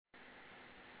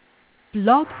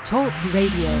Blog Talk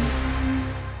Radio.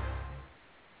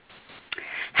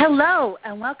 Hello,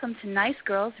 and welcome to Nice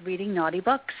Girls Reading Naughty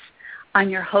Books. I'm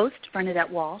your host,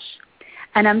 Bernadette Walsh,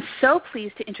 and I'm so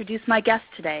pleased to introduce my guest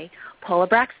today, Paula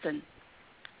Brackston.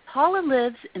 Paula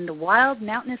lives in the wild,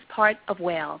 mountainous part of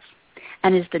Wales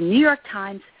and is the New York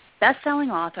Times bestselling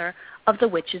author of The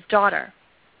Witch's Daughter.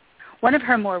 One of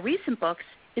her more recent books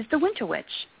is The Winter Witch.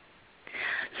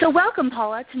 So welcome,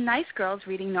 Paula, to Nice Girls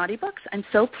Reading Naughty Books. I'm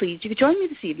so pleased you could join me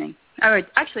this evening. Or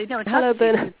actually, no, it's not this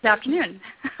evening, it's this afternoon.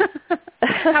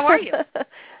 How are you?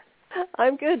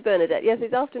 I'm good, Bernadette. Yes,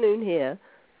 it's afternoon here.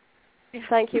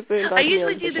 Thank you for inviting me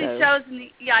on the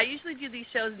show. I usually do these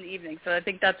shows in the evening, so I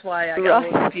think that's why I got a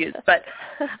little confused. But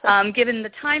given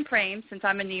the time frame, since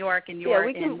I'm in New York and you're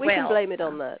in Wales. We can blame it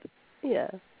on that. Yeah.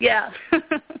 Yeah.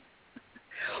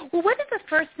 Well, one of the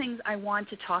first things I want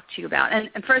to talk to you about, and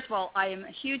first of all, I am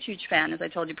a huge, huge fan, as I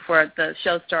told you before the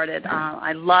show started.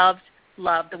 I loved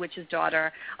The Witch's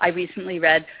Daughter. I recently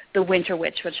read The Winter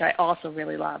Witch, which I also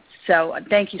really loved. So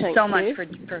thank you so much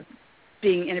for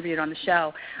being interviewed on the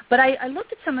show. But I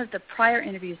looked at some of the prior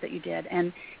interviews that you did,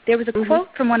 and there was a quote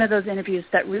from one of those interviews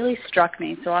that really struck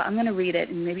me. So I'm going to read it,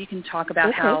 and maybe you can talk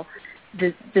about how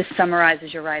this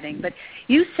summarizes your writing. But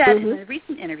you said in a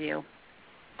recent interview,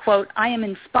 quote, "I am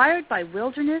inspired by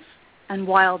wilderness and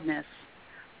wildness,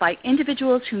 by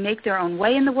individuals who make their own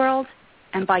way in the world,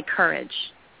 and by courage."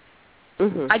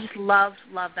 I just love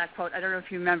that quote. I don't know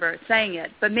if you remember saying it,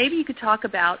 but maybe you could talk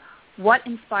about what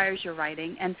inspires your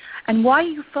writing and why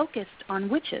you focused on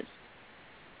witches.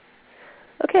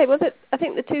 Okay, well, I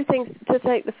think the two things, to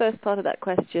take the first part of that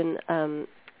question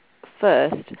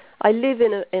first, I live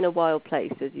in a wild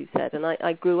place, as you said, and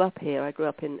I grew up here. I grew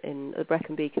up in the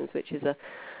Brecon Beacons, which is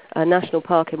a national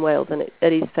park in Wales, and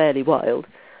it is fairly wild.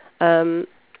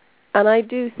 And I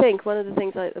do think one of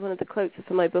the quotes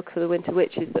from my book for The Winter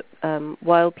Witch is that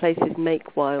wild places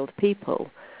make wild people.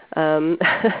 And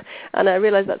I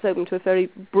realize that's open to a very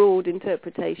broad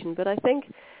interpretation, but I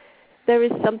think there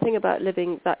is something about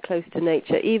living that close to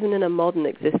nature, even in a modern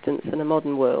existence and a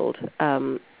modern world,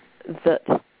 that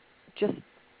just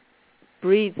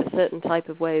breeds a certain type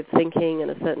of way of thinking and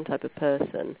a certain type of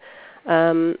person.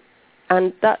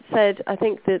 And that said, I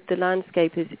think that the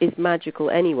landscape is magical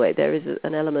anyway. There is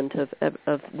an element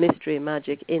of mystery and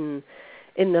magic in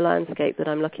the landscape that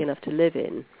I'm lucky enough to live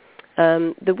in.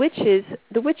 The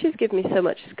witches give me so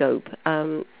much scope.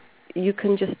 You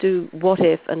can just do what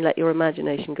if and let your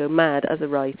imagination go mad as a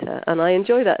writer. And I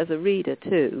enjoy that as a reader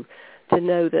too, to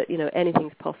know that,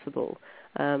 anything's possible.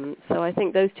 So I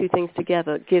think those two things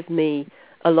together give me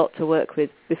a lot to work with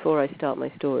before I start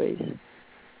my stories.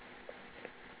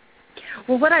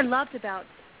 Well, what I loved about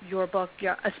your book,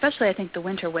 especially I think The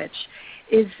Winter Witch,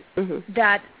 is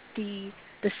that the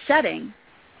setting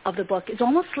of the book is you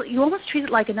almost treat it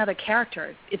like another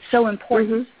character. It's so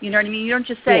important. You know what I mean? You don't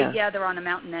just say, they're on a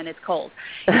mountain and it's cold.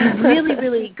 You really,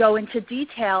 really go into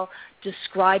detail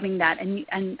describing that.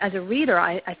 And as a reader,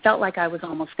 I felt like I was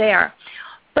almost there.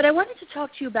 But I wanted to talk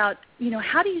to you about,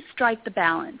 how do you strike the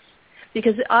balance?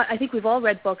 Because I think we've all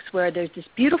read books where there's this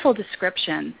beautiful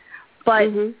description, but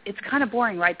it's kind of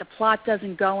boring, right? The plot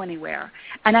doesn't go anywhere.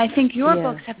 And I think your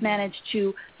books have managed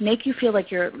to make you feel like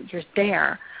you're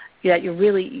there, that you're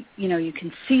really, you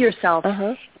can see yourself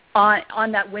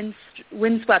on that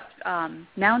windswept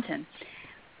mountain,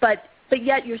 but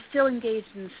yet you're still engaged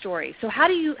in the story. So how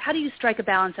do you strike a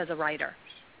balance as a writer?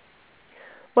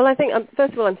 Well, I think,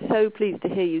 first of all, I'm so pleased to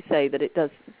hear you say that it does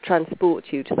transport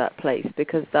you to that place,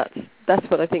 because that's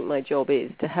what I think my job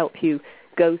is, to help you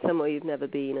go somewhere you've never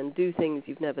been and do things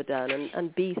you've never done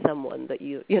and be someone that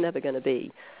you're never going to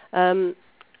be.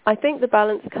 I think the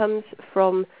balance comes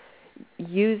from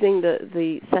using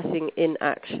the setting in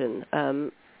action.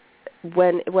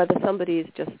 Whether somebody is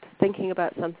just thinking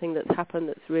about something that's happened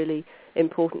that's really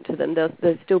important to them,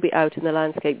 they'll still be out in the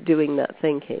landscape doing that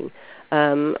thinking.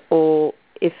 Or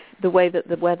if the way that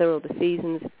the weather or the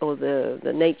seasons or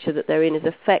the nature that they're in is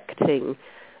affecting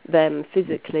them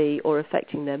physically or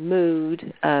affecting their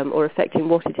mood or affecting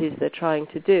what it is they're trying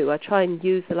to do, I try and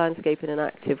use the landscape in an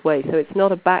active way. So it's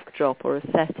not a backdrop or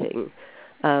a setting.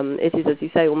 It is, as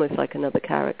you say, almost like another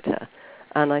character.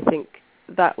 And I think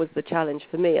that was the challenge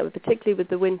for me, particularly with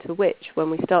The Winter Witch,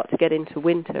 when we start to get into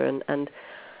winter, and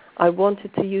I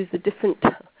wanted to use the different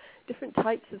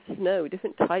types of snow,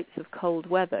 different types of cold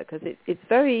weather, because it's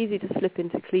very easy to slip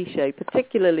into cliche,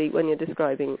 particularly when you're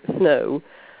describing snow.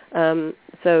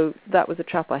 So that was a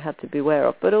trap I had to beware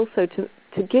of. But also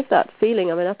to give that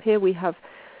feeling, up here we have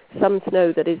some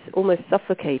snow that is almost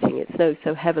suffocating. It snows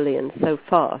so heavily and so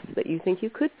fast that you think you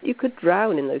could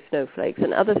drown in those snowflakes,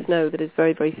 and other snow that is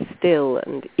very, very still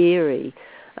and eerie.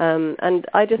 And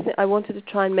I wanted to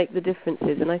try and make the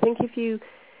differences. And I think if you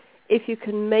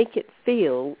can make it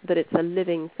feel that it's a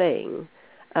living thing,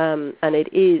 and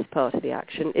it is part of the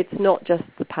action, it's not just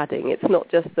the padding, it's not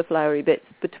just the flowery bits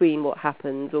between what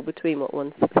happens or between what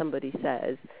somebody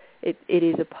says. It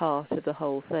is a part of the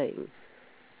whole thing.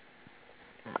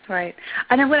 Right.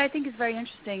 And then what I think is very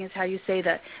interesting is how you say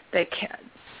that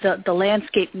the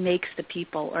landscape makes the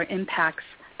people or impacts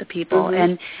the people.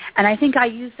 Mm-hmm. And I think I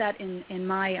use that in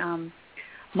my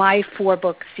my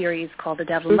 4-book series called The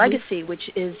Devlin Legacy, which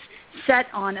is set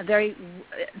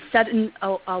in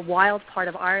a wild part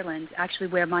of Ireland, actually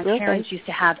where my parents used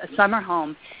to have a summer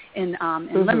home in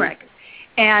Limerick.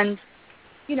 And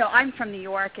you know, I'm from New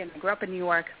York and I grew up in New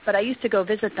York, but I used to go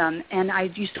visit them, and I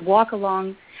used to walk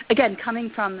along, again, coming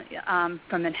from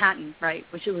Manhattan, right,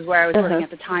 which was where I was living at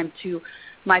the time, to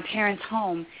my parents'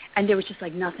 home, and there was just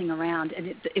like nothing around, and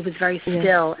it was very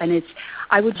still, and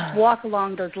I would just walk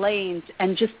along those lanes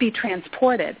and just be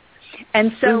transported.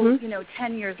 And so, you know,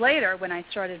 10 years later, when I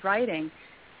started writing,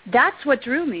 that's what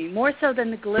drew me, more so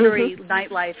than the glittery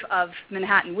nightlife of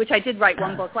Manhattan, which I did write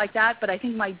one book like that, but I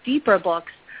think my deeper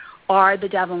books are The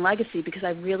Devlin Legacy, because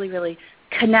I really, really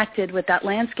connected with that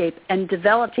landscape and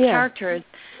developed characters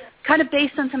kind of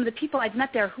based on some of the people I'd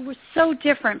met there who were so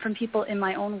different from people in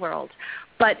my own world,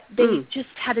 but they just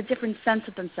had a different sense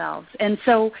of themselves. And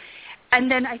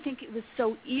then I think it was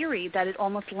so eerie that it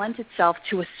almost lent itself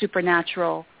to a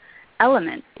supernatural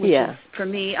element, which is, for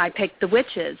me, I picked The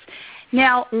Witches.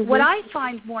 Now, what I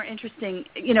find more interesting,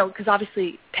 you know, because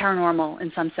obviously paranormal in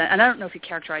some sense, and I don't know if you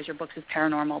characterize your books as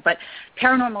paranormal, but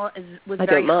paranormal was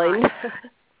very high. I don't mind.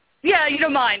 Yeah, you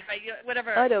don't mind, right?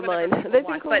 Whatever. I don't mind. They've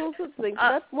been called all sorts of things.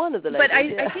 That's one of the labels. But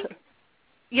I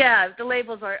think, the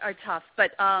labels are tough.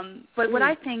 But what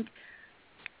I think,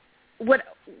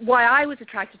 why I was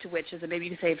attracted to witches, and maybe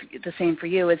you can say the same for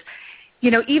you, is, you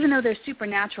know, even though they're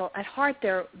supernatural, at heart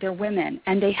they're women,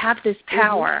 and they have this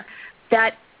power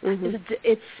that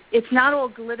it's not all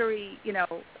glittery, you know,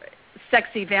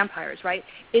 sexy vampires, right?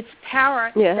 It's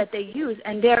power that they use,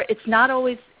 and it's not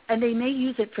always, and they may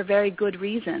use it for very good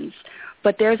reasons,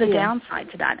 but there's a downside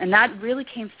to that, and that really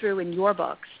came through in your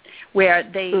books, where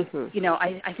they, you know,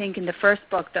 I think in the first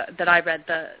book that I read,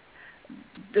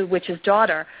 the Witch's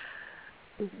Daughter,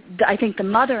 I think the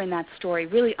mother in that story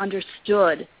really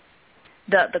understood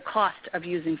the cost of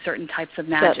using certain types of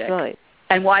magic. That's right.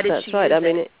 And why did she use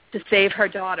it to save her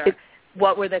daughter?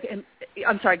 What were the?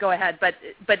 I'm sorry. Go ahead. But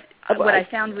what I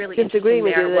found really interesting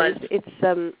there was it's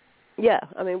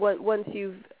I mean, once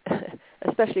you've,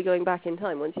 especially going back in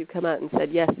time, once you've come out and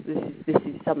said, yes, this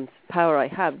is some power I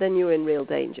have, then you're in real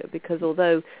danger, because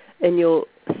although in your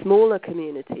smaller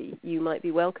community you might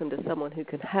be welcomed as someone who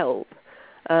can help,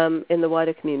 in the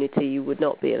wider community you would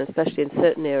not be, and especially in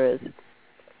certain eras.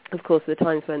 Of course, the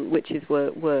times when witches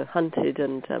were hunted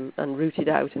and rooted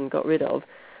out and got rid of,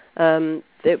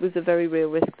 it was a very real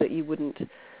risk that you wouldn't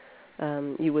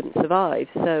survive.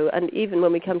 So, and even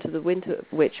when we come to the Winter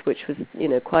Witch, which was, you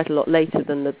know, quite a lot later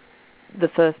than the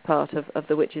first part of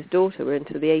The Witch's Daughter, we're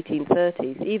into the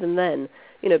 1830s. Even then,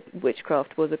 you know,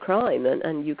 witchcraft was a crime,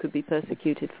 and you could be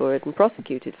persecuted for it and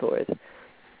prosecuted for it.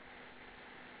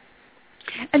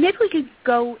 And maybe we could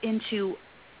go into,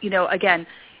 you know, again,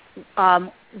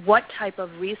 what type of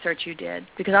research you did,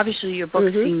 because obviously your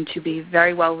books seem to be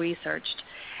very well researched,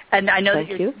 and I know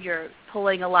you're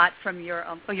pulling a lot from your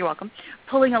you're welcome,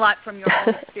 pulling a lot from your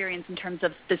own experience in terms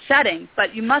of the setting,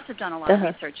 but you must have done a lot of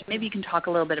research. Maybe you can talk a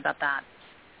little bit about that.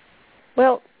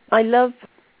 Well, I love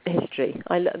history.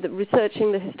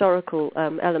 Researching the historical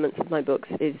elements of my books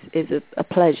is a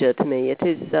pleasure to me. It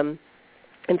is.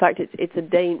 In fact,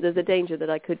 there's a danger that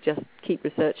I could just keep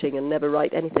researching and never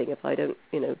write anything if I don't,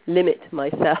 you know, limit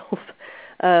myself.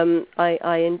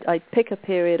 I pick a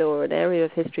period or an area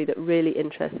of history that really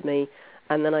interests me,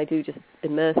 and then I do just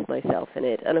immerse myself in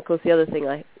it. And of course, the other thing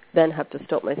I then have to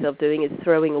stop myself doing is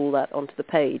throwing all that onto the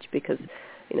page, because,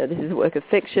 you know, this is a work of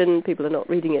fiction. People are not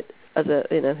reading it as a,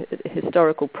 you know,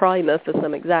 historical primer for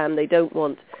some exam. They don't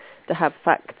want to have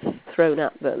facts thrown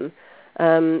at them.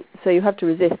 So you have to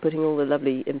resist putting all the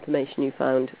lovely information you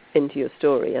found into your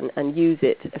story and use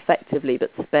it effectively but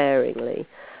sparingly.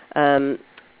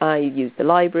 I use the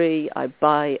library. I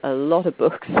buy a lot of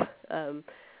books.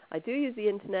 I do use the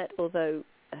internet, although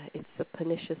it's a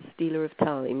pernicious stealer of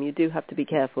time. You do have to be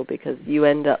careful, because you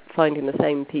end up finding the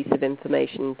same piece of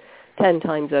information 10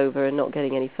 times over and not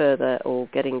getting any further, or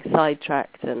getting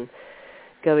sidetracked and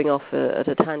going off at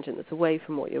a tangent that's away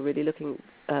from what you're really looking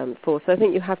for. So I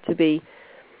think you have to be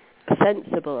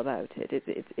sensible about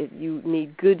it. You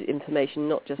need good information,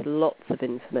 not just lots of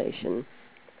information.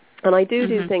 And I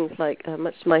do things like,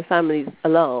 much to my family's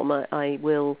alarm, I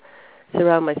will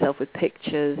surround myself with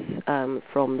pictures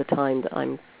from the time that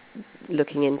I'm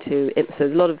looking into it. So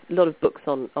a lot of books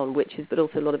on witches, but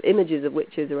also a lot of images of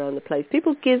witches around the place.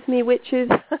 People give me witches.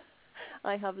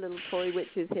 I have little toy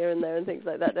witches here and there and things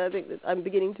like that. And I think that I'm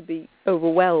beginning to be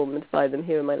overwhelmed by them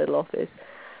here in my little office.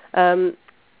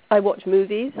 I watch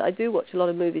movies. I do watch a lot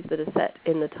of movies that are set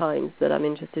in the times that I'm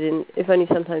interested in, if only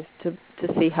sometimes to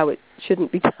see how it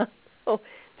shouldn't be done, or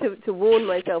to warn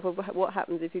myself of what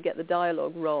happens if you get the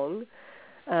dialogue wrong.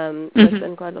 I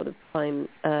spend quite a lot of time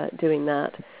doing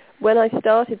that. When I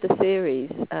started the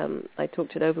series, I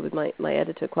talked it over with my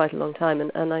editor quite a long time,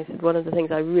 and I said one of the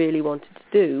things I really wanted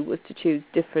to do was to choose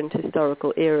different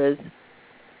historical eras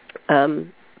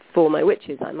for my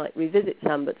witches. I might revisit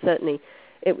some, but certainly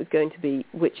it was going to be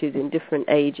witches in different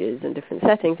ages and different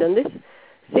settings, and this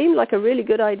seemed like a really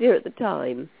good idea at the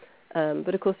time.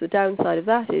 But of course the downside of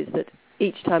that is that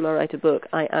each time I write a book,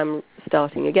 I am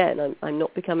starting again. I'm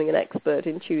not becoming an expert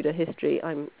in Tudor history.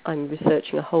 I'm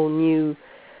researching a whole new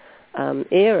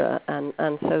era,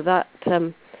 and so that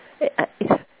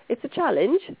it's a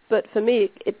challenge, but for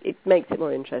me it makes it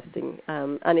more interesting,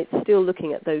 and it's still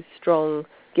looking at those strong,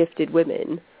 gifted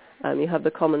women. You have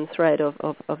the common thread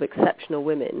of exceptional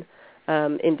women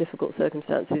in difficult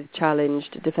circumstances,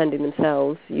 challenged, defending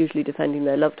themselves, usually defending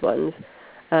their loved ones,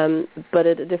 but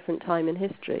at a different time in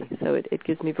history. So it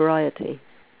gives me variety.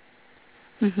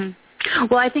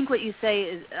 Well, I think what you say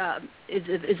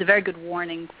is a very good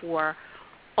warning for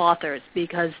authors,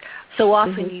 because so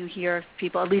often you hear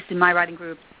people, at least in my writing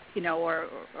group, or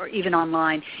even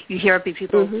online, you hear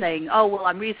people saying, "Oh, well,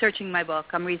 I'm researching my book,"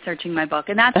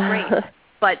 and that's great.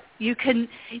 But you can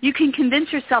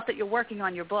convince yourself that you're working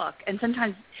on your book, and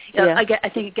sometimes I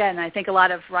think a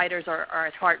lot of writers are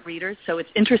at heart readers, so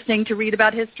it's interesting to read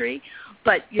about history,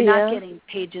 but you're not getting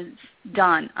pages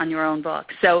done on your own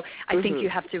book. So I think you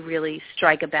have to really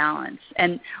strike a balance.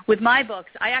 And with my books,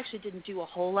 I actually didn't do a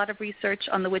whole lot of research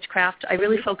on the witchcraft. I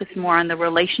really focused more on the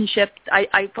relationship.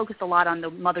 I focused a lot on the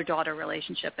mother-daughter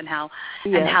relationship and how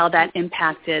that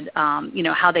impacted,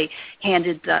 how they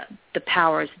handed the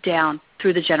powers down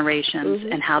through the generations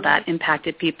and how that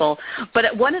impacted people.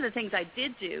 But one of the things I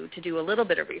did do to do a little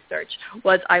bit of research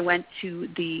was I went to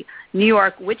the New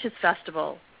York Witches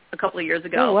Festival a couple of years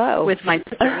ago with my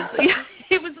sister.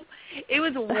 It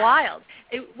was wild.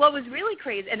 What was really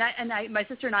crazy, and my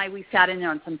sister and I, we sat in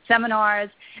on some seminars,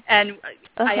 and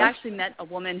I actually met a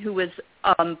woman who was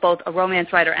both a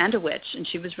romance writer and a witch, and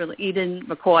she was really Eden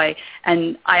McCoy,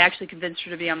 and I actually convinced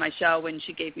her to be on my show when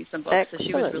she gave me some books. Excellent. So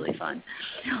she was really fun.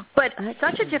 But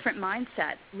such a different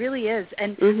mindset, really is,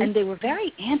 and they were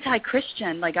very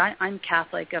anti-Christian. Like I'm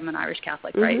Catholic, I'm an Irish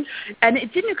Catholic, right? And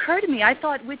it didn't occur to me. I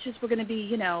thought witches were going to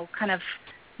be, kind of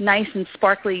nice and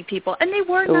sparkly people, and they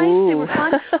were nice, they were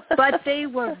fun, but they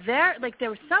were there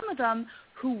were some of them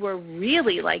who were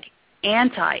really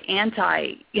anti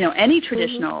any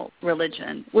traditional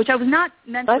religion, which I was not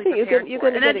mentally prepared for. I think you're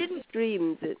going to get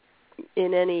extremes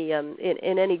in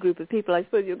any group of people. I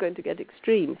suppose you're going to get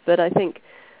extremes, but I think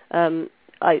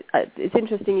it's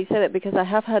interesting you say that, because I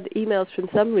have had emails from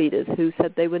some readers who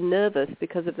said they were nervous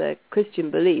because of their Christian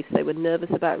beliefs. They were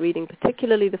nervous about reading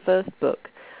particularly the first book.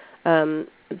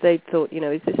 They thought,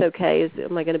 is this okay?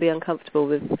 Am I going to be uncomfortable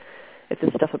with if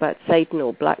there's stuff about Satan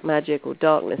or black magic or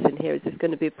darkness in here? Is this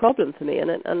going to be a problem for me? And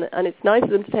it's nice of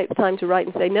them to take the time to write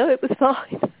and say, no, it was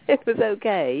fine. It was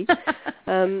okay.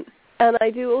 And I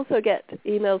do also get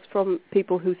emails from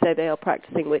people who say they are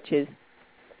practicing witches,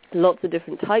 lots of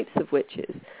different types of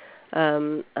witches.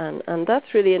 And that's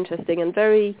really interesting and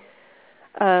very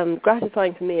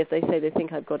gratifying for me if they say they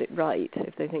think I've got it right,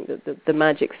 if they think that the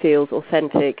magic feels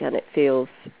authentic and it feels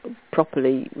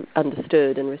properly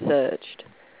understood and researched.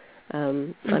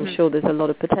 I'm sure there's a lot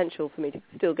of potential for me to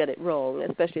still get it wrong,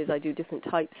 especially as I do different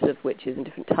types of witches and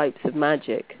different types of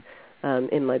magic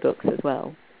in my books as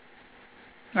well.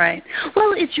 Right.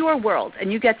 Well, it's your world, and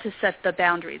you get to set the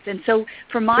boundaries. And so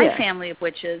for my family of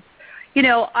witches,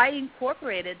 I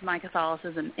incorporated my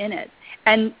Catholicism in it.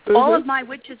 And all of my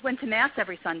witches went to Mass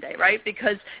every Sunday, right?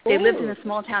 Because they lived in a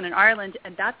small town in Ireland,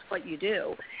 and that's what you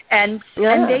do. And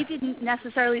they didn't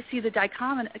necessarily see the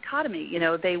dichotomy.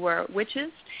 They were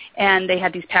witches, and they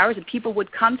had these powers, and people would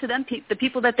come to them. The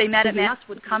people that they met at Mass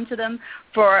would come to them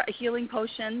for a healing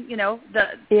potion,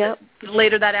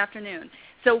 later that afternoon.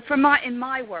 So in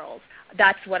my world,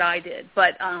 that's what I did.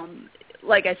 But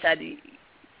like I said,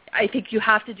 I think you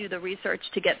have to do the research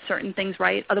to get certain things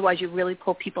right. Otherwise, you really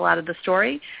pull people out of the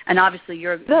story. And obviously,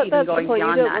 you're even going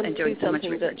beyond that and doing so much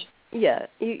research.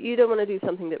 You don't want to do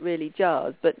something that really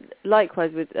jars. But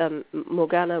likewise, with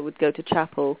Morgana would go to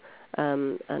chapel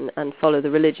and follow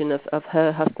the religion of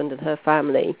her husband and her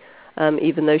family,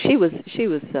 even though she was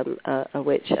a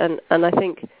witch. And I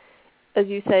think, as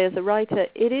you say, as a writer,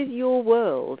 it is your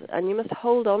world, and you must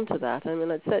hold on to that. I mean,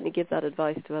 I'd certainly give that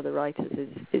advice to other writers,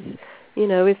 is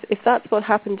if that's what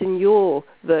happened in your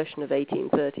version of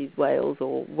 1830s Wales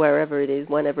or wherever it is,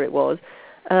 whenever it was,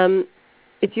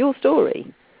 it's your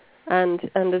story. And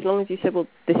as long as you say, well,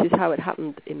 this is how it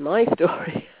happened in my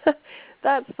story,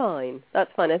 that's fine.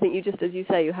 That's fine. I think you just, as you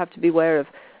say, you have to be aware of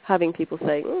having people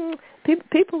say,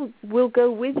 people will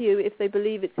go with you if they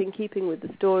believe it's in keeping with the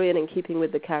story and in keeping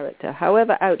with the character.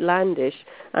 However outlandish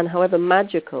and however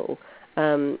magical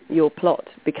your plot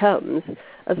becomes,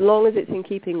 as long as it's in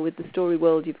keeping with the story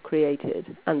world you've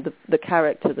created and the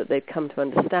character that they've come to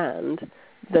understand,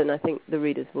 then I think the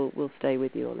readers will stay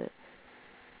with you on it.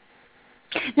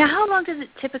 Now, how long does it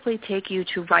typically take you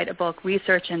to write a book,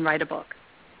 research and write a book?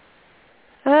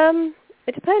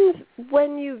 It depends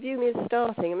when you view me as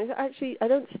starting. I mean, actually, I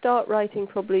don't start writing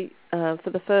probably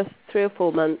for the first 3 or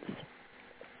 4 months.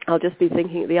 I'll just be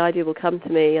thinking the idea will come to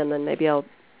me, and then maybe I'll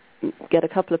get a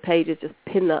couple of pages, just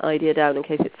pin that idea down in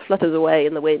case it flutters away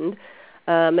in the wind.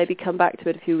 Maybe come back to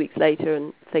it a few weeks later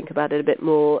and think about it a bit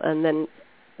more. And then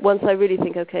once I really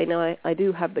think, okay, now I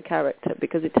do have the character,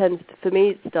 because it tends to, for me,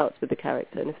 it starts with the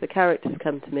character. And if the characters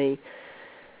come to me,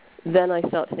 then I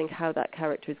start to think how that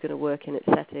character is going to work in its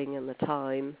setting and the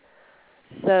time.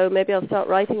 So maybe I'll start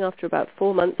writing after about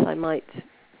 4 months. I might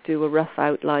do a rough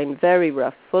outline, very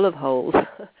rough, full of holes,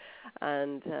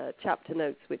 and chapter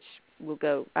notes, which will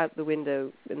go out the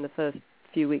window in the first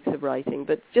few weeks of writing,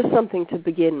 but just something to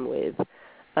begin with.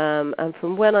 And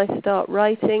from when I start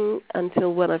writing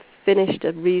until when I've finished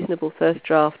a reasonable first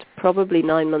draft, probably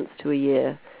 9 months to a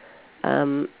year.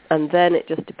 And then it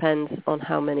just depends on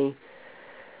how many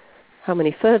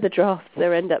further drafts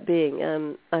there end up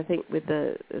being. I think with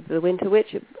the Winter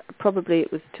Witch,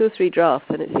 it was 2 or 3 drafts,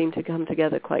 and it seemed to come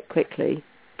together quite quickly.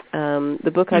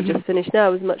 The book I've just finished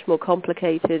now is much more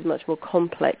complicated, much more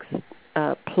complex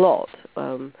plot,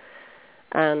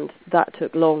 and that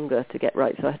took longer to get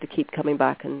right, so I had to keep coming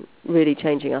back and really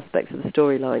changing aspects of the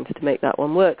storylines to make that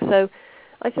one work. So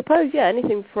I suppose,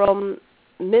 anything from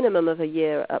minimum of a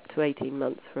year up to 18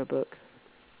 months for a book.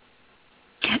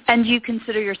 And do you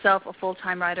consider yourself a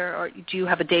full-time writer, or do you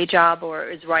have a day job, or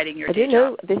is writing your day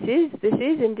job? This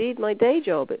is indeed my day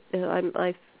job.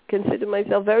 I consider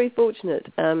myself very fortunate.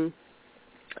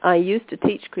 I used to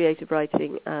teach creative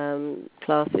writing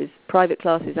classes, private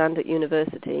classes, and at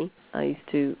university. I used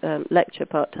to lecture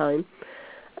part-time,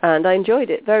 and I enjoyed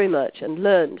it very much and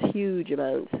learned huge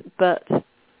amounts, but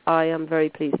I am very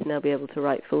pleased to now be able to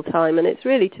write full-time, and it's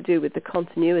really to do with the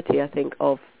continuity, I think,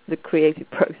 of the creative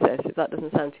process, if that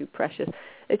doesn't sound too precious.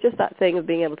 It's just that thing of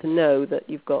being able to know that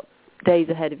you've got days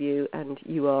ahead of you and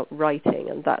you are writing,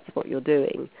 and that's what you're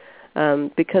doing.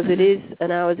 Because it is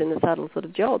an hours in the saddle sort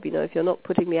of job. If you're not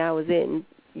putting the hours in,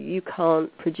 you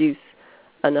can't produce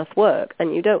enough work,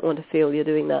 and you don't want to feel you're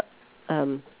doing that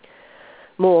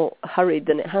more hurried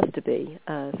than it has to be.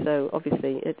 So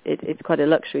obviously it's quite a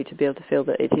luxury to be able to feel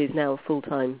that it is now a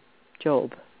full-time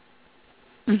job.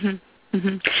 Mm-hmm.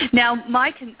 Mm-hmm. Now,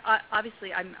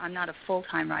 obviously, I'm not a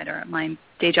full-time writer. My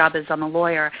day job is I'm a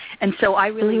lawyer, and so I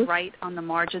really write on the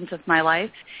margins of my life.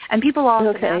 And people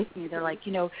often ask me, they're like,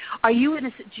 are you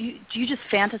do you just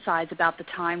fantasize about the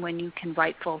time when you can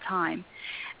write full-time?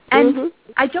 And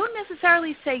I don't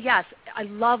necessarily say yes. I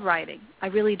love writing. I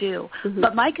really do.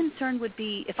 But my concern would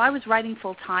be, if I was writing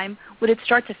full-time, would it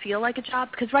start to feel like a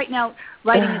job? Because right now,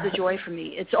 writing is a joy for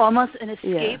me. It's almost an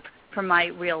escape from my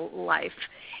real life.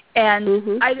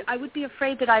 And I would be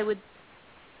afraid that I would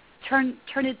turn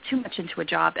it too much into a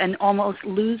job and almost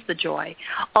lose the joy.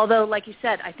 Although, like you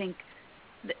said, I think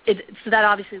so that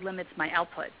obviously limits my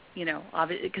output,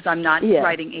 because I'm not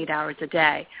writing 8 hours a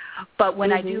day. But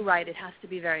when I do write, it has to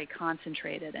be very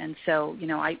concentrated. And so,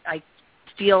 I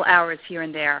steal hours here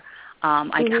and there.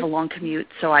 I have a long commute,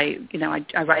 so I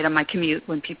write on my commute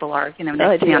when people are,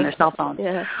 next to me on their cell phones.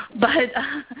 Yeah.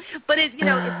 But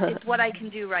it's what I can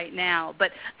do right now. But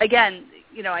again,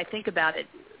 I think about it,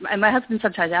 and my husband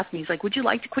sometimes asks me, he's like, "Would you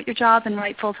like to quit your job and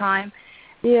write full time?"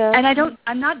 Yeah. And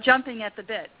I'm not jumping at the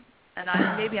bit, and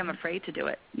maybe I'm afraid to do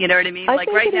it. You know what I mean?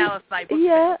 Right now, if my book.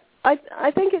 Yeah,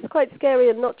 I think it's quite scary,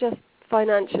 and not just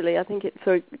financially. I think it's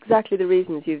for exactly the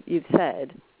reasons you've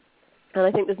said. And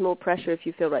I think there's more pressure if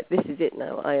you feel, right, this is it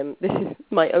now. This is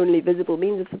my only visible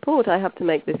means of support. I have to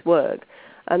make this work.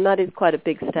 And that is quite a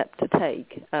big step to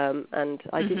take. And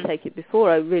I did take it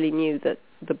before I really knew that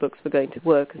the books were going to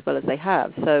work as well as they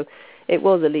have. So it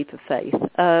was a leap of faith.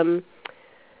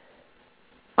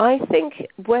 I think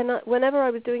whenever I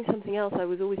was doing something else, I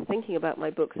was always thinking about my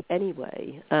books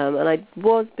anyway. And I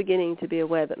was beginning to be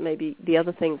aware that maybe the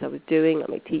other things I was doing, like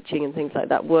my teaching and things like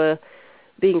that, were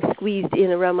being squeezed in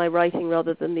around my writing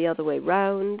rather than the other way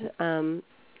round.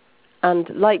 And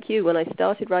like you, when I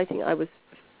started writing, I was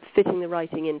fitting the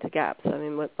writing into gaps. I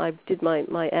mean, I did my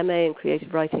MA in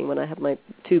creative writing when I had my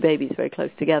two babies very close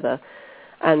together,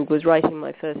 and was writing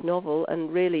my first novel,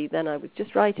 and really then I was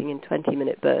just writing in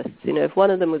 20-minute bursts. You know, if one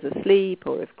of them was asleep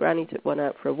or if Granny took one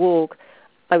out for a walk,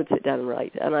 I would sit down and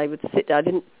write. And I would sit down. I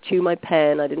didn't chew my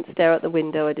pen. I didn't stare out the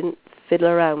window. I didn't fiddle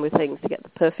around with things to get the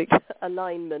perfect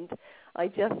alignment. I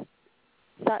just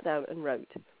sat down and wrote.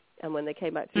 And when they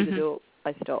came back through the door,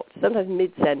 I stopped. Sometimes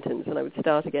mid-sentence, and I would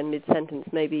start again mid-sentence.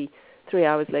 Maybe 3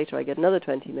 hours later, I get another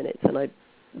 20 minutes, and I'd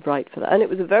write for that. And it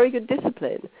was a very good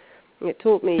discipline. It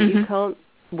taught me you can't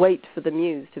wait for the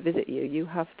muse to visit you. You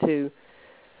have to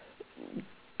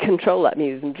control that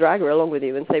muse and drag her along with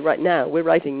you and say, right now, we're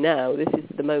writing now. This is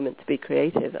the moment to be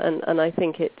creative. And I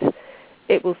think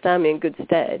it will stand me in good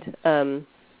stead. And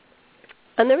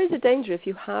there is a danger if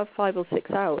you have 5 or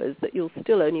 6 hours that you'll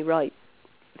still only write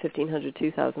 1,500,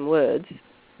 2,000 words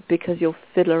because you'll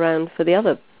fiddle around for the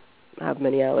other how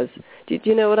many hours. Do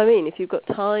you know what I mean? If you've got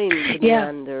time to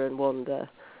meander and wander.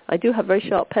 I do have very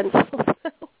sharp pencils.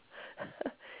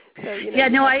 So,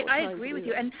 I agree with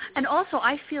you. And also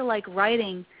I feel like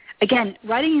writing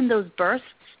in those bursts,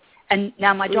 and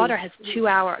now my daughter has 2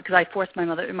 hour, because I forced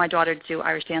my daughter to do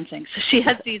Irish dancing, so she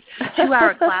has these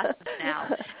 2-hour classes now.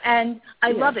 And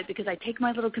I love it because I take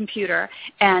my little computer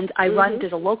and I run,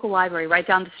 there's a local library right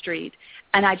down the street,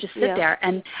 and I just sit there.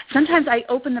 And sometimes I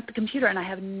open up the computer and I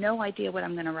have no idea what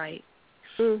I'm going to write.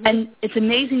 And it's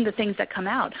amazing the things that come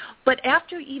out. But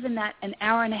after even that, an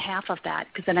hour and a half of that,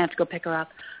 because then I have to go pick her up,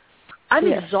 I'm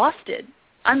exhausted.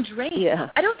 I'm drained. Yeah.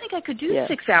 I don't think I could do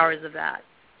 6 hours of that.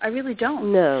 I really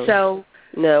don't.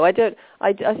 No, I don't.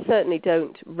 I certainly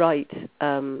don't write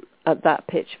at that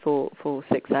pitch for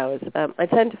 6 hours. I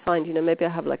tend to find, maybe I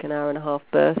have like an hour and a half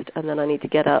burst, and then I need to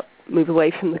get up, move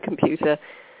away from the computer,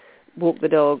 walk the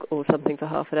dog or something for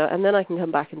half an hour, and then I can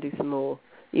come back and do some more.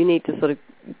 You need to sort of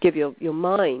give your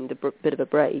mind a bit of a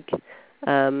break.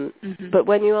 But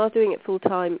when you are doing it full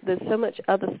time, there's so much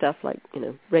other stuff like,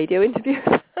 radio interviews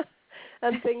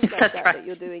and things like that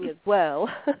you're doing as well.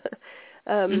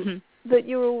 That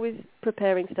you're always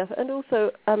preparing stuff. And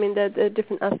also, there are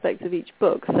different aspects of each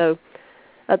book. So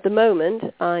at the moment,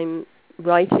 I'm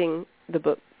writing the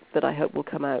book that I hope will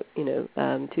come out,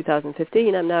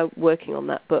 2015. I'm now working on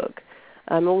that book.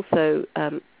 I'm also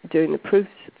doing the proofs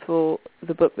for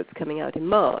the book that's coming out in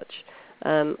March.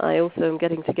 I also am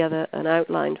getting together an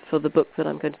outline for the book that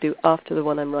I'm going to do after the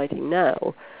one I'm writing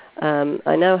now.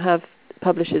 I now have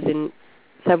publishers in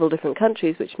several different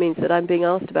countries, which means that I'm being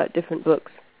asked about different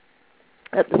books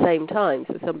at the same time.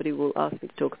 So somebody will ask me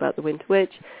to talk about The Winter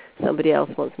Witch, somebody else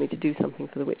wants me to do something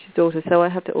for The Witch's Daughter. So I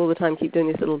have to all the time keep doing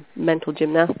this little mental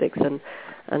gymnastics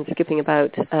and skipping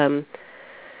about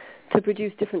to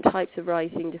produce different types of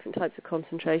writing, different types of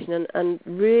concentration. And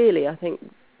really, I think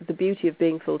the beauty of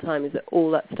being full-time is that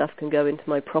all that stuff can go into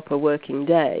my proper working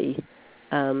day.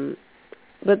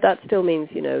 But that still means,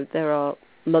 there are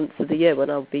months of the year when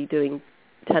I'll be doing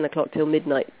 10 o'clock till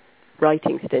midnight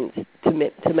writing stints to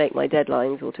make my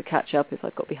deadlines or to catch up if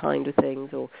I've got behind with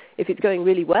things, or if it's going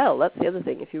really well. That's the other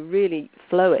thing. If you're really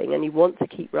flowing and you want to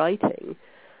keep writing,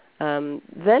 then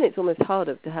it's almost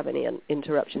harder to have any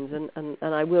interruptions, and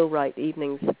I will write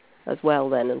evenings as well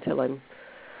then until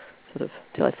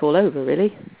I fall over,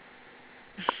 really.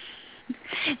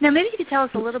 Now, maybe you could tell us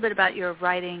a little bit about your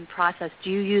writing process. Do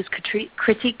you use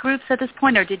critique groups at this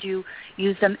point, or did you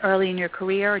use them early in your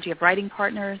career, or do you have writing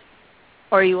partners,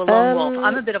 or are you a lone wolf?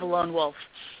 I'm a bit of a lone wolf.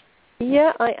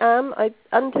 Yeah, I am.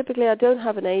 Untypically, I don't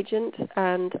have an agent,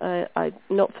 and I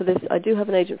not for this. I do have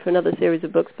an agent for another series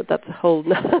of books, but that's a whole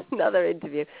another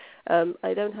interview.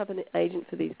 I don't have an agent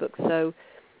for these books, so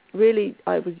really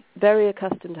I was very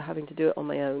accustomed to having to do it on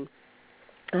my own.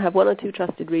 I have one or two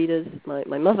trusted readers.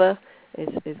 My mother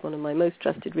is one of my most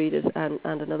trusted readers, and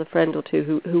another friend or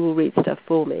two who will read stuff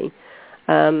for me.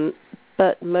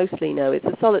 But mostly, no, it's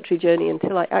a solitary journey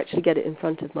until I actually get it in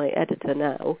front of my editor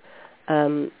now.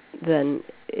 Then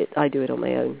I do it on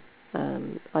my own.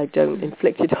 I don't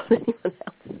inflict it on anyone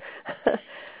else.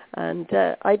 And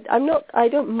I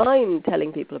don't mind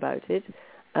telling people about it,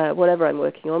 whatever I'm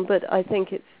working on, but I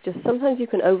think it's just sometimes you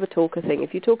can overtalk a thing.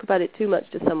 If you talk about it too much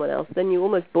to someone else, then you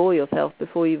almost bore yourself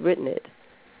before you've written it.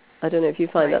 I don't know if you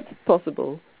find that's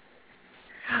possible.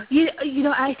 You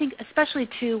know, I think especially,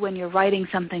 too, when you're writing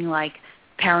something like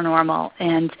paranormal,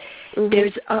 and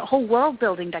there's a whole world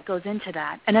building that goes into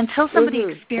that. And until somebody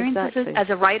experiences it as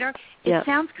a writer, it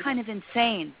sounds kind of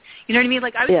insane. You know what I mean?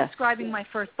 Like, I was describing my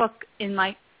first book in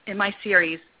my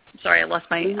series. Sorry, I lost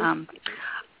my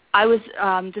I was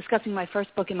discussing my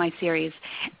first book in my series,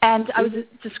 and I was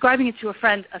describing it to a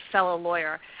friend, a fellow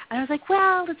lawyer, and I was like,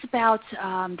 well, it's about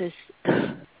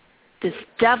this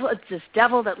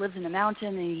devil that lives in a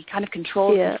mountain, and he kind of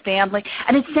controls his family,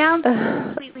 and it sounds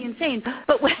completely insane.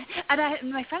 But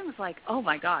my friend was like, "Oh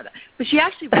my God!" But she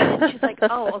actually read it, and she's like,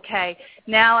 "Oh, okay,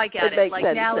 now I get it." Like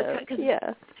sense, now,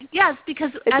 yes,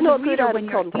 because it's as not a reader, good out when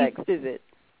of you're context, is it?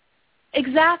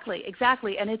 Exactly,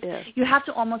 and it's you have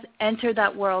to almost enter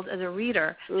that world as a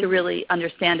reader to really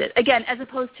understand it. Again, as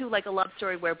opposed to like a love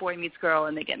story where boy meets girl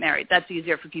and they get married. That's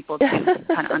easier for people to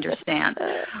kind of understand.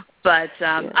 But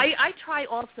I try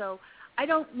also. I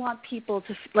don't want people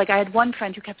to like. I had one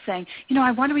friend who kept saying,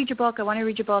 I want to read your book.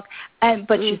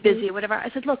 But she's busy or whatever. I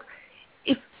said, look,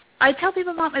 if I tell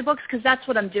people about my books because that's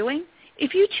what I'm doing.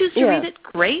 If you choose to read it,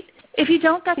 great. If you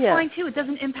don't, that's fine too. It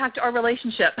doesn't impact our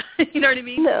relationship. You know what I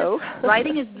mean? No.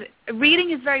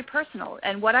 Reading is very personal,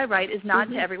 and what I write is not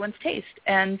to everyone's taste.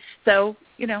 And so,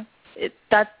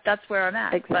 that's where I'm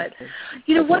at. Exactly.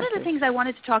 But one of the things I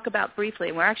wanted to talk about briefly,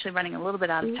 and we're actually running a little bit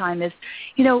out of time, is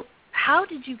how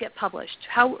did you get published?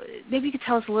 Maybe you could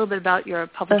tell us a little bit about your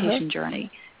publication journey.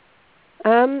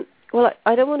 Well,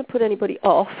 I don't want to put anybody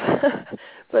off,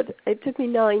 but it took me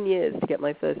 9 years to get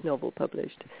my first novel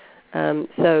published.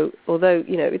 So although,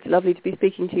 it's lovely to be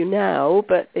speaking to you now,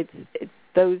 but it's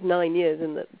those 9 years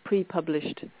in the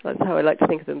pre-published, that's how I like to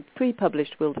think of them,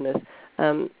 pre-published wilderness.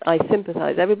 I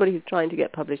sympathize. Everybody who's trying to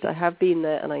get published, I have been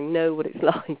there and I know what it's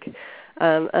like.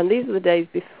 And these are the days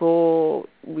before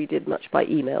we did much by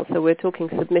email. So we're talking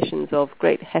submissions of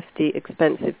great, hefty,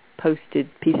 expensive posted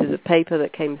pieces of paper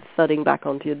that came thudding back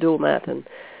onto your doormat, and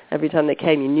every time they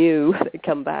came, you knew they'd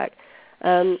come back.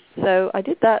 So I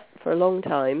did that for a long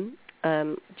time.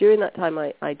 During that time,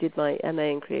 I did my MA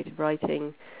in creative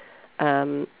writing.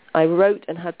 I wrote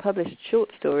and had published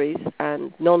short stories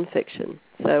and non-fiction.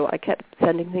 So I kept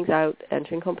sending things out,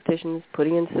 entering competitions,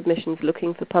 putting in submissions,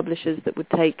 looking for publishers that would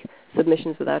take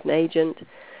submissions without an agent,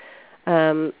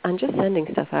 and just sending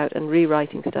stuff out and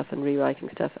rewriting stuff.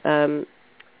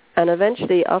 And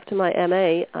eventually, after my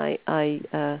MA,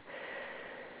 I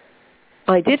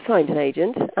did find an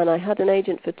agent, and I had an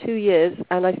agent for 2 years,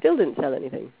 and I still didn't sell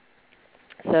anything.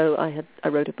 So I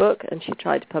wrote a book, and she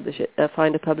tried to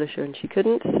find a publisher, and she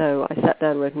couldn't. So I sat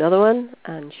down and wrote another one,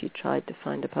 and she tried to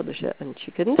find a publisher, and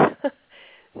she couldn't.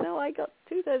 So I got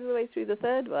 2/3 of the way through the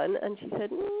third one, and she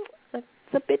said, that's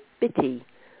a bit bitty.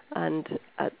 And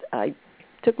I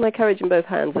took my courage in both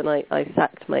hands, and I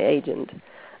sacked my agent,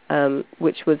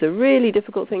 which was a really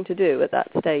difficult thing to do at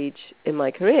that stage in my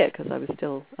career because I was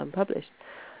still unpublished.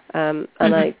 And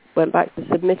I went back to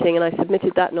submitting, and I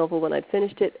submitted that novel when I'd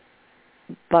finished it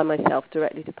by myself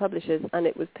directly to publishers, and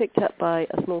it was picked up by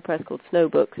a small press called Snow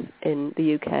Books in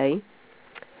the UK,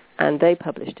 and they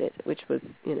published it, which was,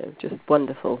 just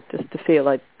wonderful, just to feel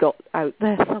I'd got out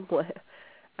there somewhere.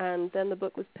 And then the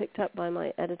book was picked up by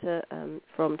my editor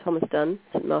from Thomas Dunn,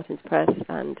 St. Martin's Press,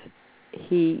 and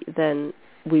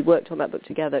we worked on that book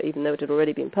together, even though it had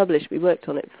already been published. We worked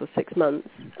on it for 6 months,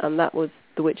 and that was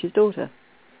The Witch's Daughter.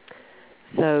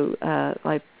 So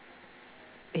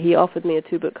he offered me a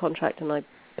 2-book contract, and I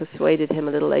persuaded him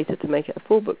a little later to make it a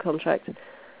 4-book contract,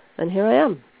 and here I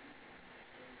am.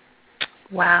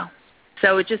 Wow.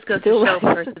 So it just goes to show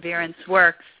perseverance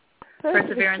works.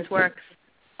 Perseverance works.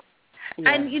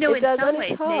 Yeah. And, in some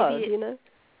ways, hard, maybe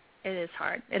it is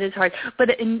hard. It is hard.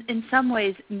 But in some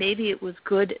ways, maybe it was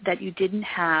good that you didn't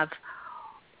have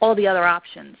all the other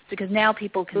options, because now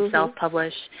people can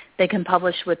self-publish. They can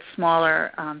publish with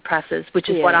smaller presses, which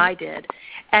is what I did.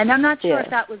 And I'm not sure if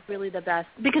that was really the best,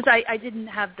 because I didn't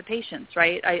have the patience,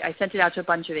 right? I sent it out to a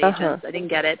bunch of agents. I didn't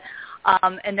get it.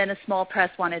 And then a small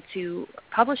press wanted to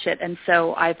publish it. And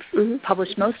so I've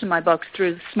published most of my books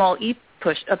through small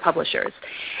publishers.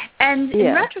 And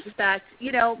in retrospect,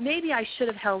 maybe I should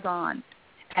have held on.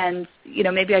 And,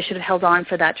 maybe I should have held on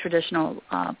for that traditional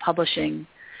publishing.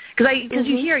 Because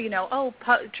you hear,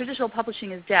 traditional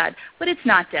publishing is dead, but it's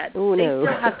not dead. Oh, they no.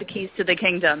 still have the keys to the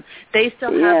kingdom. They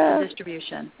still have the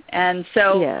distribution. And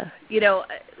so,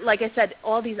 like I said,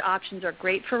 all these options are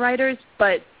great for writers,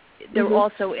 but they're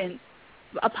also in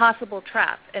a possible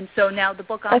trap. And so now the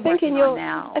book I'm working on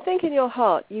now. I think in your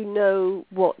heart you know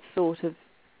what sort of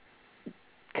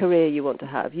career you want to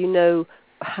have. You know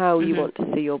how you want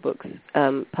to see your books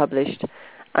published.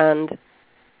 And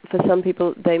for some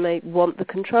people, they may want the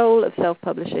control of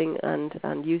self-publishing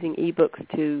and using ebooks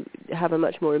to have a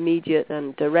much more immediate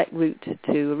and direct route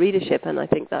to readership, and I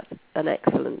think that's an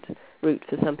excellent route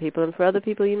for some people. And for other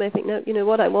people, you may think, no, you know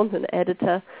what, I want an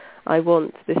editor. I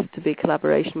want this to be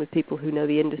collaboration with people who know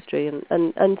the industry, and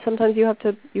sometimes you have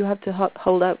to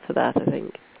hold out for that, I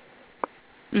think.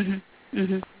 Mm-hmm.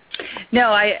 Mm-hmm.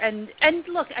 No, and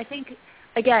look, I think,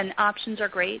 again, options are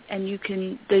great, and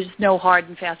there's no hard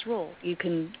and fast rule.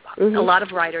 A lot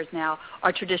of writers now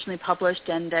are traditionally published,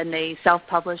 and then they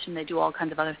self-publish, and they do all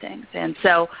kinds of other things. And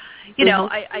so, you know,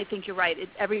 I think you're right.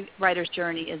 Every writer's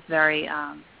journey is very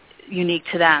unique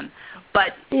to them.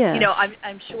 But, you know,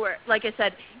 I'm sure, like I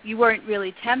said, you weren't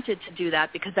really tempted to do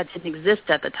that because that didn't exist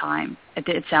at the time.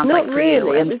 It sounds like for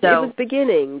really. you. And it was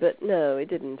beginning, but no, it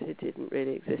didn't. It didn't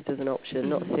really exist as an option,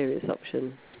 not a serious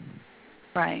option.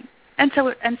 Right. And so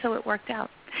it worked out.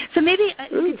 So maybe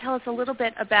you could tell us a little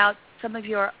bit about some of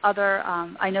your other,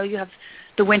 I know you have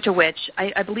The Winter Witch.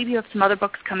 I believe you have some other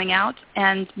books coming out,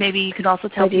 and maybe you could also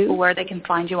tell people where they can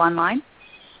find you online.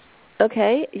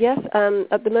 Okay, yes.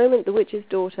 At the moment, The Witch's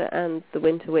Daughter and The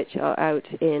Winter Witch are out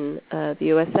in the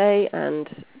USA and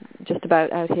just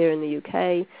about out here in the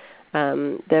UK.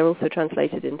 They're also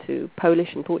translated into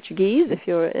Polish and Portuguese, if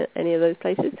you're in any of those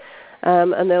places.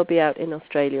 And they'll be out in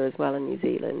Australia as well and New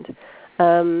Zealand.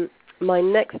 My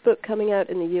next book coming out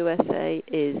in the USA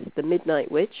is The Midnight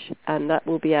Witch, and that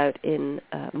will be out in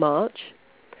March.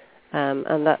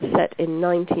 And that's set in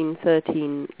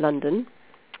 1913 London,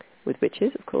 with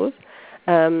witches, of course.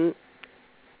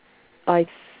 I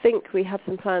think we have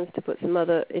some plans to put some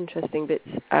other interesting bits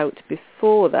out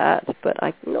before that, but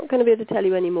I'm not going to be able to tell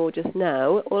you any more just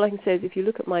now. All I can say is if you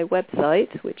look at my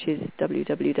website, which is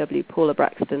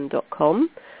www.paulabrackston.com,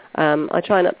 I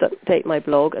try and update my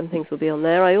blog, and things will be on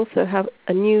there. I also have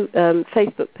a new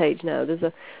Facebook page now. There's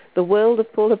The World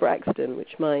of Paula Brackston,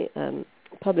 which my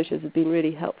publishers have been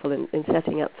really helpful in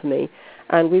setting up for me.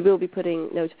 And we will be putting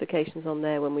notifications on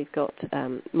there when we've got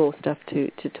more stuff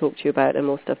to talk to you about and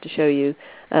more stuff to show you.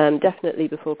 Definitely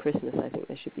before Christmas, I think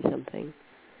there should be something.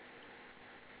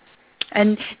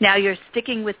 And now you're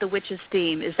sticking with the witches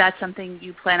theme. Is that something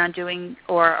you plan on doing,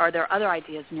 or are there other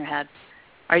ideas in your head?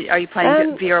 Are you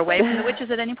planning to veer away from the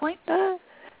witches at any point? They've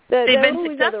been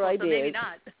successful, so maybe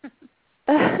not.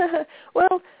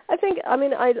 Well,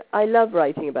 I love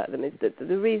writing about them. It's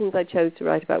the reasons I chose to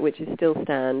write about witches still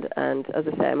stand, and as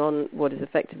I say, I'm on what is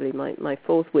effectively my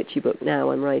fourth witchy book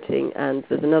now I'm writing, and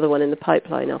there's another one in the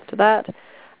pipeline after that.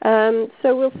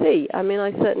 So we'll see.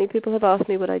 Certainly people have asked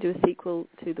me would I do a sequel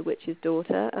to The Witch's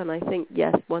Daughter, and I think,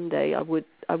 yes, one day I would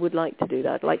like to do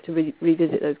that. I'd like to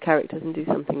revisit those characters and do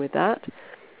something with that.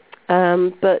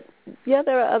 But, yeah,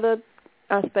 there are other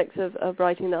aspects of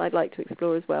writing that I'd like to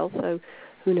explore as well, so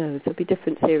who knows, there'll be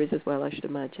different series as well, I should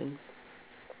imagine,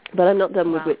 but I'm not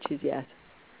done with witches yet.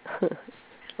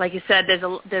 Like you said, there's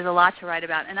a lot to write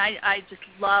about, and I just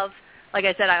love, like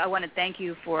I said, I want to thank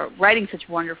you for writing such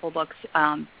wonderful books.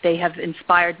 They have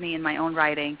inspired me in my own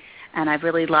writing, and I've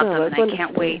really loved them, and I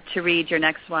can't wait to read your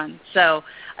next one. So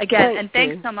again,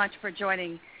 thanks so much for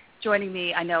joining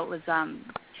me. I know it was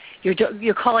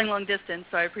you're calling long distance,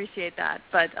 so I appreciate that.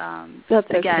 But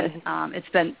again,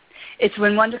 it's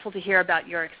been wonderful to hear about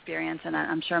your experience, and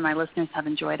I'm sure my listeners have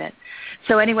enjoyed it.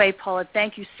 So anyway, Paula,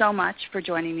 thank you so much for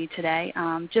joining me today.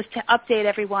 Just to update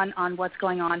everyone on what's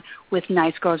going on with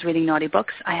Nice Girls Reading Naughty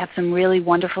Books, I have some really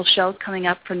wonderful shows coming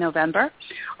up for November.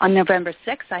 On November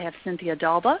 6th, I have Cynthia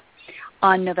Dalba.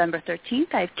 On November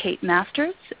 13th, I have Kate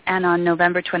Masters. And on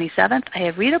November 27th, I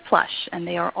have Rita Plush, and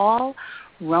they are all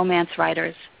romance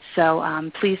writers. So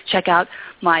please check out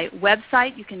my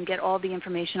website. You can get all the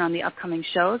information on the upcoming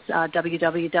shows,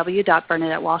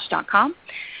 www.BernadetteWalsh.com.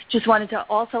 Just wanted to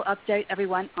also update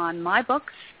everyone on my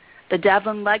books. The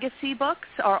Devlin Legacy books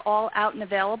are all out and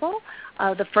available.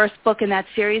 The first book in that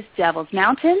series, Devil's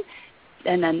Mountain.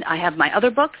 And then I have my other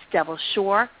books, Devil's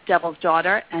Shore, Devil's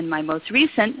Daughter, and my most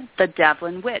recent, The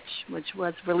Devlin Witch, which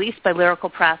was released by Lyrical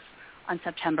Press on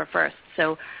September 1st.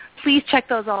 So please check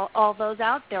all those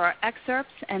out. There are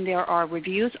excerpts and there are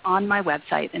reviews on my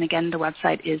website. And again, the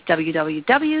website is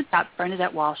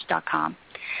www.BernadetteWalsh.com.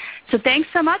 So thanks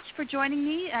so much for joining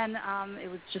me, and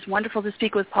it was just wonderful to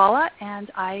speak with Paula,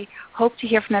 and I hope to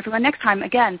hear from everyone next time.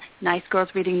 Again, Nice Girls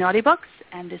Reading Naughty Books,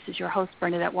 and this is your host,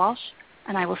 Bernadette Walsh,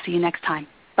 and I will see you next time.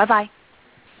 Bye-bye.